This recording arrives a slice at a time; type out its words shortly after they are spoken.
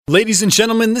Ladies and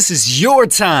gentlemen, this is your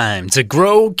time to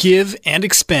grow, give, and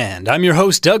expand. I'm your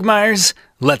host, Doug Myers.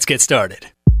 Let's get started.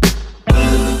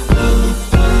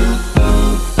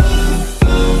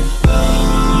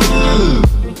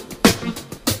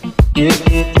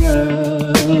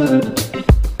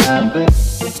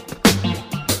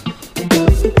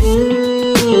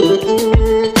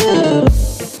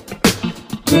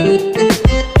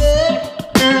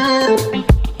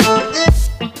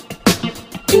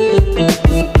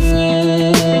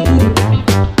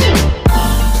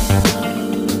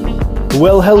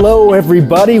 Well, hello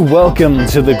everybody. Welcome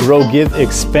to the Grow, Give,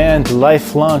 Expand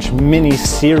Life Launch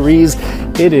mini-series.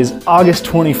 It is August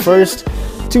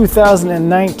 21st,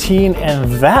 2019,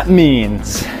 and that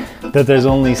means that there's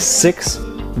only 6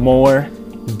 more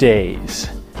days.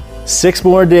 6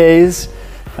 more days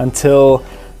until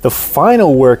the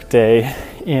final work day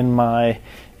in my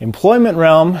employment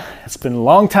realm. It's been a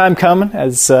long time coming,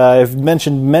 as I've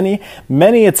mentioned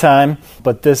many a time,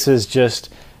 but this is just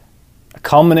a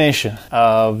culmination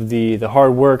of the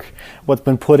hard work, what's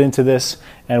been put into this,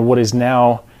 and what is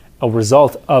now a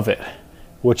result of it,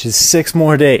 which is 6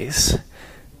 more days.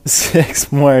 6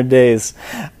 more days.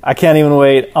 I can't even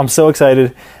wait. I'm so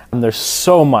excited. And there's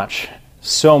so much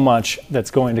that's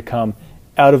going to come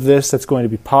out of this, that's going to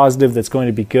be positive, that's going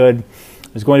to be good.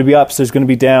 There's going to be ups, there's going to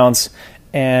be downs,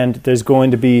 and there's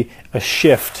going to be a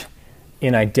shift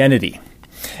in identity.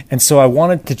 And so I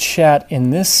wanted to chat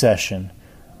in this session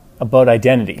about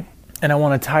identity. And I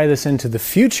want to tie this into the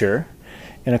future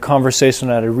in a conversation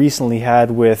that I recently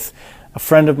had with a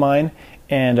friend of mine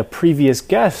and a previous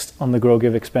guest on the Grow,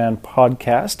 Give, Expand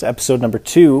podcast, episode number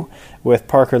 2 with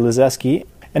Parker Lizeski.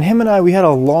 And him and I, we had a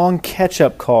long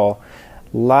catch-up call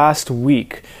last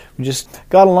week. We just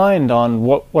got aligned on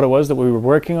what it was that we were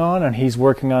working on, and he's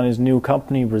working on his new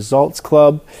company, Results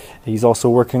Club. He's also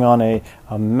working on a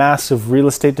massive real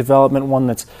estate development, one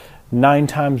that's 9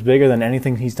 times bigger than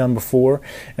anything he's done before.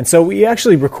 And so we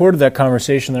actually recorded that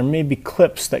conversation. There may be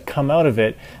clips that come out of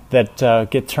it that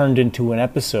get turned into an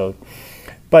episode.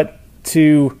 But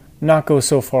to not go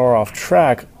so far off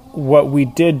track, what we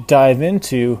did dive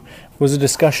into was a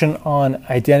discussion on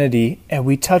identity, and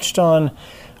we touched on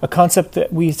a concept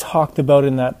that we talked about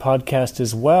in that podcast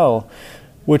as well,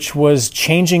 which was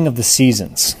changing of the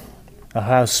seasons.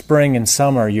 How spring and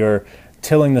summer, you're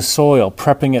tilling the soil,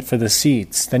 prepping it for the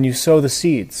seeds. Then you sow the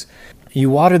seeds. You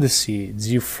water the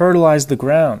seeds. You fertilize the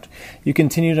ground. You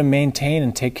continue to maintain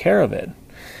and take care of it.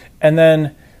 And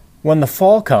then when the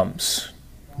fall comes,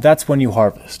 that's when you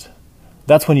harvest.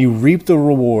 That's when you reap the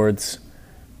rewards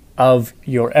of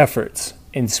your efforts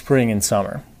in spring and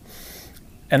summer.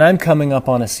 And I'm coming up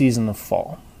on a season of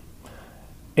fall.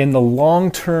 In the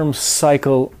long-term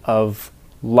cycle of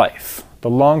life, the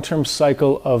long-term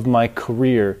cycle of my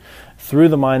career through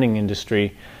the mining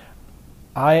industry,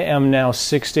 I am now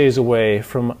 6 days away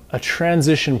from a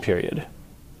transition period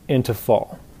into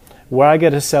fall, where I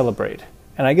get to celebrate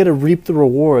and I get to reap the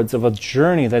rewards of a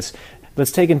journey that's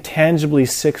taken tangibly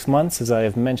 6 months, as I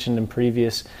have mentioned in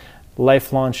previous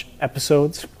Life Launch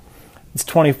episodes. It's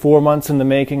 24 months in the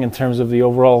making in terms of the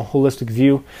overall holistic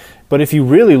view. But if you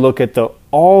really look at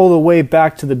all the way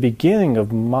back to the beginning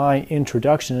of my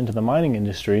introduction into the mining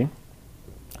industry,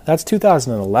 that's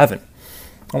 2011,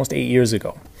 almost 8 years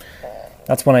ago.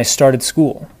 That's when I started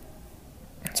school.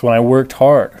 That's when I worked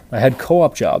hard. I had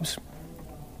co-op jobs.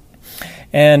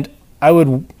 And I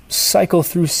would cycle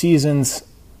through seasons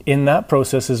in that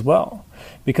process as well.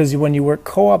 Because when you work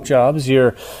co-op jobs,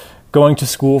 you're going to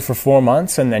school for 4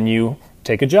 months, and then you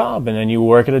take a job, and then you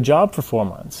work at a job for 4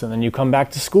 months, and then you come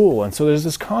back to school. And so there's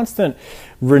this constant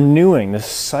renewing, this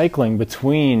cycling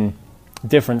between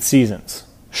different seasons.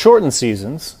 Shortened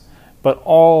seasons, but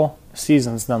all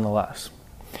seasons nonetheless.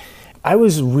 I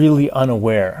was really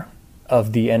unaware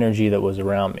of the energy that was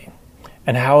around me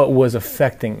and how it was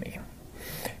affecting me.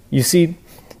 You see,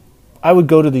 I would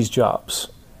go to these jobs,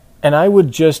 and I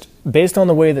would just, based on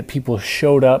the way that people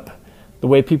showed up, the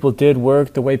way people did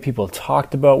work, the way people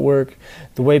talked about work,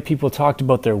 the way people talked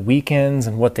about their weekends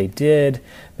and what they did,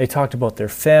 they talked about their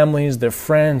families, their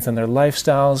friends, and their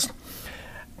lifestyles.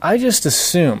 I just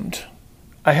assumed,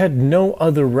 I had no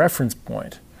other reference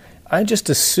point. I just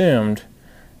assumed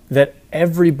that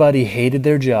everybody hated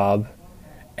their job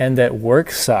and that work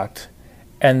sucked,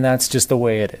 and that's just the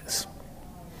way it is.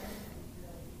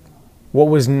 What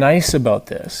was nice about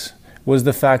this was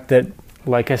the fact that,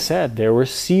 like I said, there were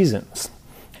seasons.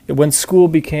 When school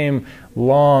became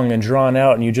long and drawn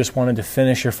out and you just wanted to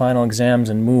finish your final exams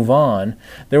and move on,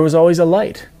 there was always a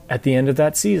light at the end of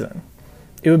that season.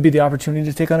 It would be the opportunity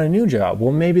to take on a new job.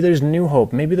 Well, maybe there's new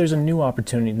hope. Maybe there's a new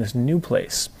opportunity in this new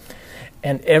place.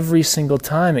 And every single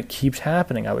time it keeps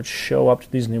happening. I would show up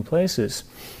to these new places.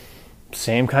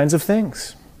 Same kinds of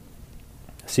things.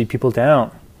 See people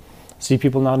down. See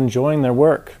people not enjoying their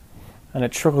work. And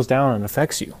it trickles down and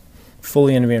affects you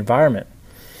fully into the environment.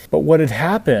 But what had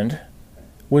happened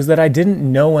was that I didn't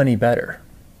know any better.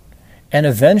 And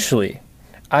eventually,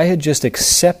 I had just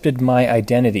accepted my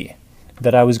identity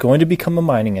that I was going to become a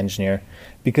mining engineer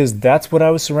because that's what I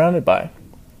was surrounded by.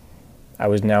 I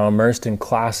was now immersed in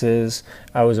classes,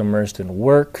 I was immersed in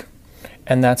work,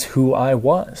 and that's who I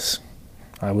was.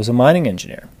 I was a mining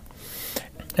engineer.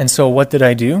 And so what did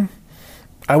I do?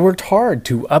 I worked hard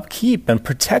to upkeep and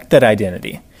protect that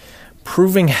identity,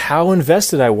 proving how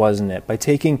invested I was in it by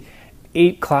taking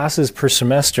 8 classes per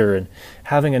semester and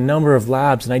having a number of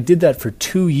labs, and I did that for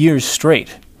 2 years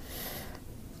straight.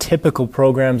 Typical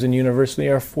programs in university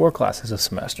are 4 classes a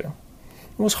semester.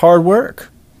 It was hard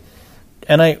work.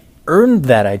 And I earned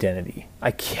that identity.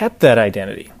 I kept that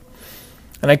identity.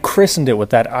 And I christened it with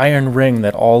that iron ring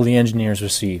that all the engineers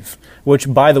receive,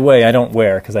 which, by the way, I don't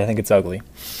wear because I think it's ugly.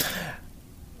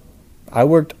 I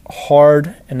worked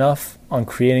hard enough on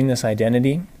creating this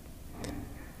identity,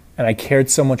 and I cared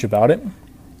so much about it,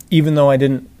 even though I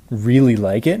didn't really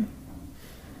like it,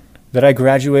 that I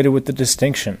graduated with the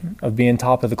distinction of being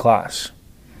top of the class,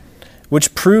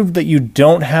 which proved that you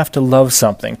don't have to love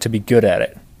something to be good at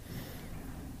it.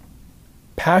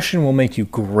 Passion will make you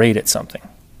great at something,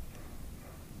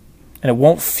 and it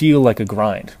won't feel like a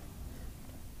grind.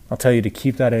 I'll tell you, to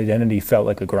keep that identity felt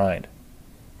like a grind.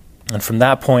 And from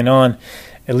that point on,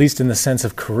 at least in the sense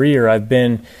of career, I've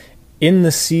been in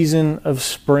the season of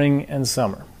spring and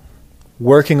summer,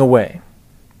 working away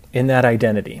in that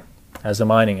identity as a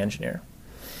mining engineer.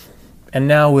 And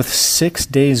now with 6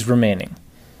 days remaining,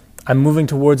 I'm moving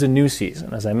towards a new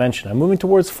season. As I mentioned, I'm moving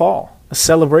towards fall, a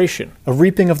celebration, a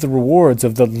reaping of the rewards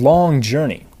of the long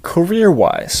journey,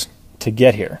 career-wise, to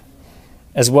get here,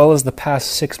 as well as the past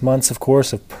 6 months, of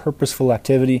course, of purposeful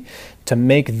activity to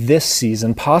make this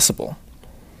season possible.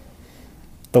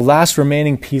 The last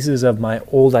remaining pieces of my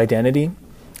old identity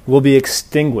will be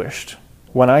extinguished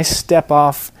when I step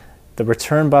off the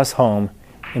return bus home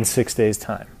in 6 days'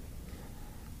 time.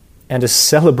 And a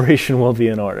celebration will be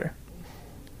in order.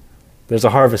 There's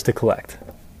a harvest to collect.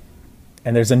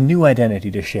 And there's a new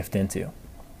identity to shift into.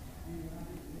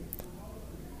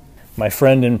 My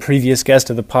friend and previous guest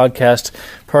of the podcast,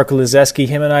 Parker Lizeski,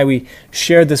 him and I, we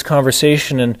shared this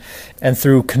conversation, and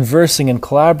through conversing and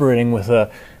collaborating with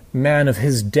a man of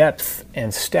his depth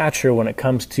and stature when it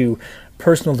comes to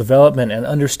personal development and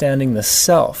understanding the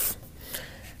self,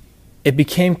 it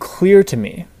became clear to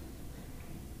me,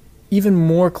 even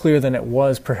more clear than it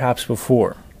was perhaps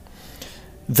before,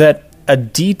 that a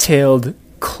detailed,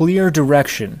 clear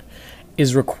direction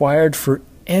is required for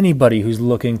anybody who's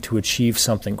looking to achieve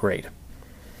something great.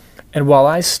 And while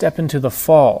I step into the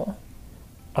fall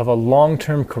of a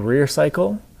long-term career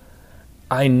cycle,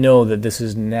 I know that this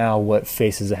is now what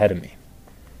faces ahead of me.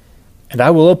 And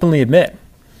I will openly admit,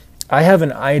 I have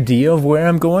an idea of where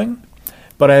I'm going,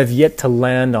 but I have yet to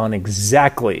land on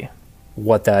exactly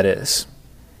what that is.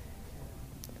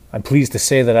 I'm pleased to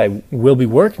say that I will be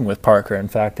working with Parker, in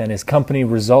fact, and his company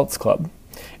Results Club.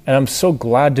 And I'm so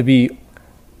glad to be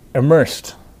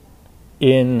immersed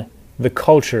in the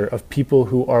culture of people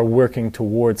who are working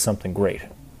towards something great.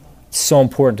 It's so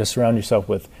important to surround yourself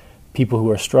with people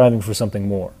who are striving for something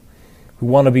more, who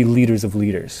want to be leaders of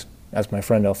leaders, as my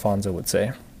friend Alfonso would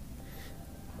say.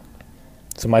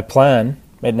 So my plan,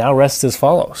 it now rests as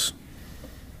follows.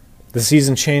 The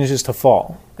season changes to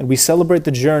fall, and we celebrate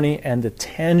the journey and the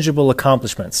tangible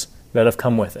accomplishments that have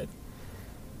come with it.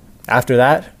 After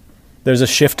that, there's a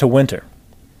shift to winter.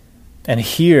 And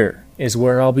here is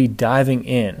where I'll be diving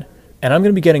in, and I'm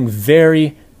going to be getting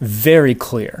very, very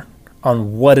clear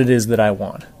on what it is that I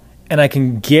want. And I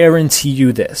can guarantee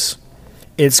you this,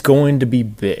 it's going to be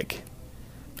big.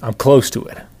 I'm close to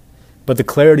it. But the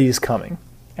clarity is coming,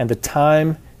 and the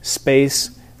time,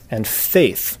 space, and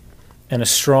faith and a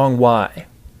strong why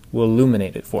will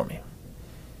illuminate it for me.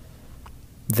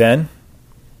 Then,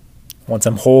 once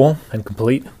I'm whole and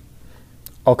complete,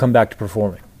 I'll come back to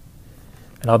performing.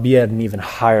 And I'll be at an even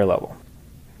higher level.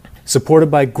 Supported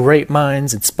by great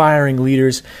minds, inspiring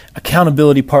leaders,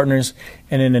 accountability partners,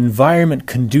 and an environment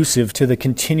conducive to the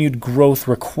continued growth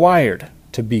required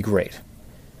to be great.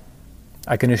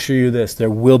 I can assure you this,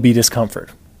 there will be discomfort.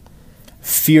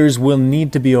 Fears will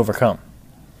need to be overcome.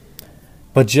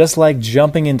 But just like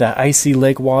jumping into icy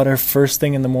lake water first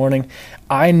thing in the morning,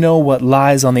 I know what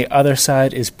lies on the other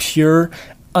side is pure,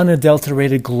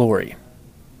 unadulterated glory.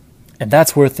 And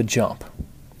that's worth the jump,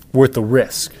 worth the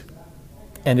risk.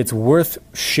 And it's worth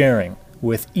sharing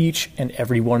with each and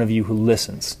every one of you who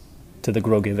listens to the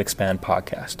Grow, Give, Expand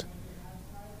podcast.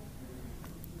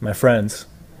 My friends,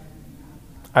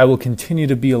 I will continue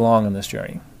to be along on this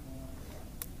journey.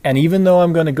 And even though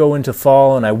I'm going to go into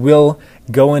fall and I will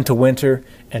go into winter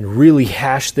and really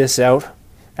hash this out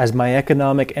as my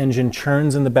economic engine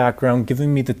churns in the background,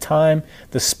 giving me the time,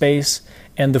 the space,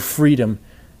 and the freedom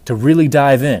to really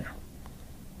dive in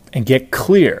and get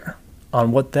clear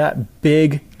on what that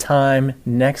big time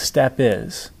next step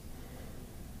is,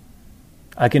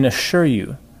 I can assure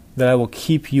you that I will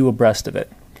keep you abreast of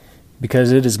it,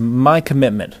 because it is my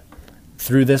commitment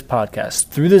through this podcast,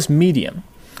 through this medium,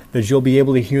 that you'll be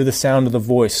able to hear the sound of the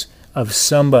voice of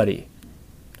somebody,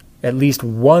 at least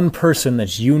one person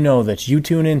that you know, that you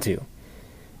tune into,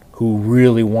 who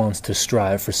really wants to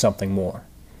strive for something more.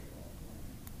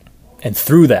 And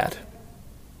through that,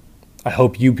 I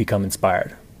hope you become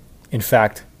inspired. In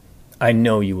fact, I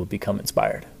know you will become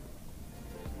inspired.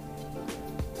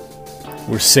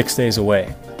 We're 6 days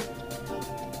away.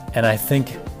 And I think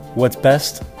what's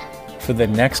best for the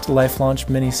next Life Launch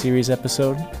mini-series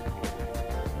episode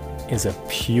is a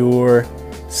pure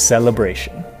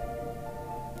celebration.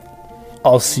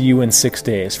 I'll see you in 6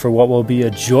 days for what will be a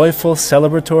joyful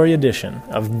celebratory edition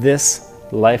of this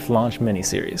Life Launch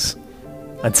mini-series.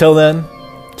 Until then,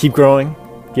 keep growing,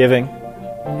 giving,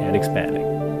 and expanding.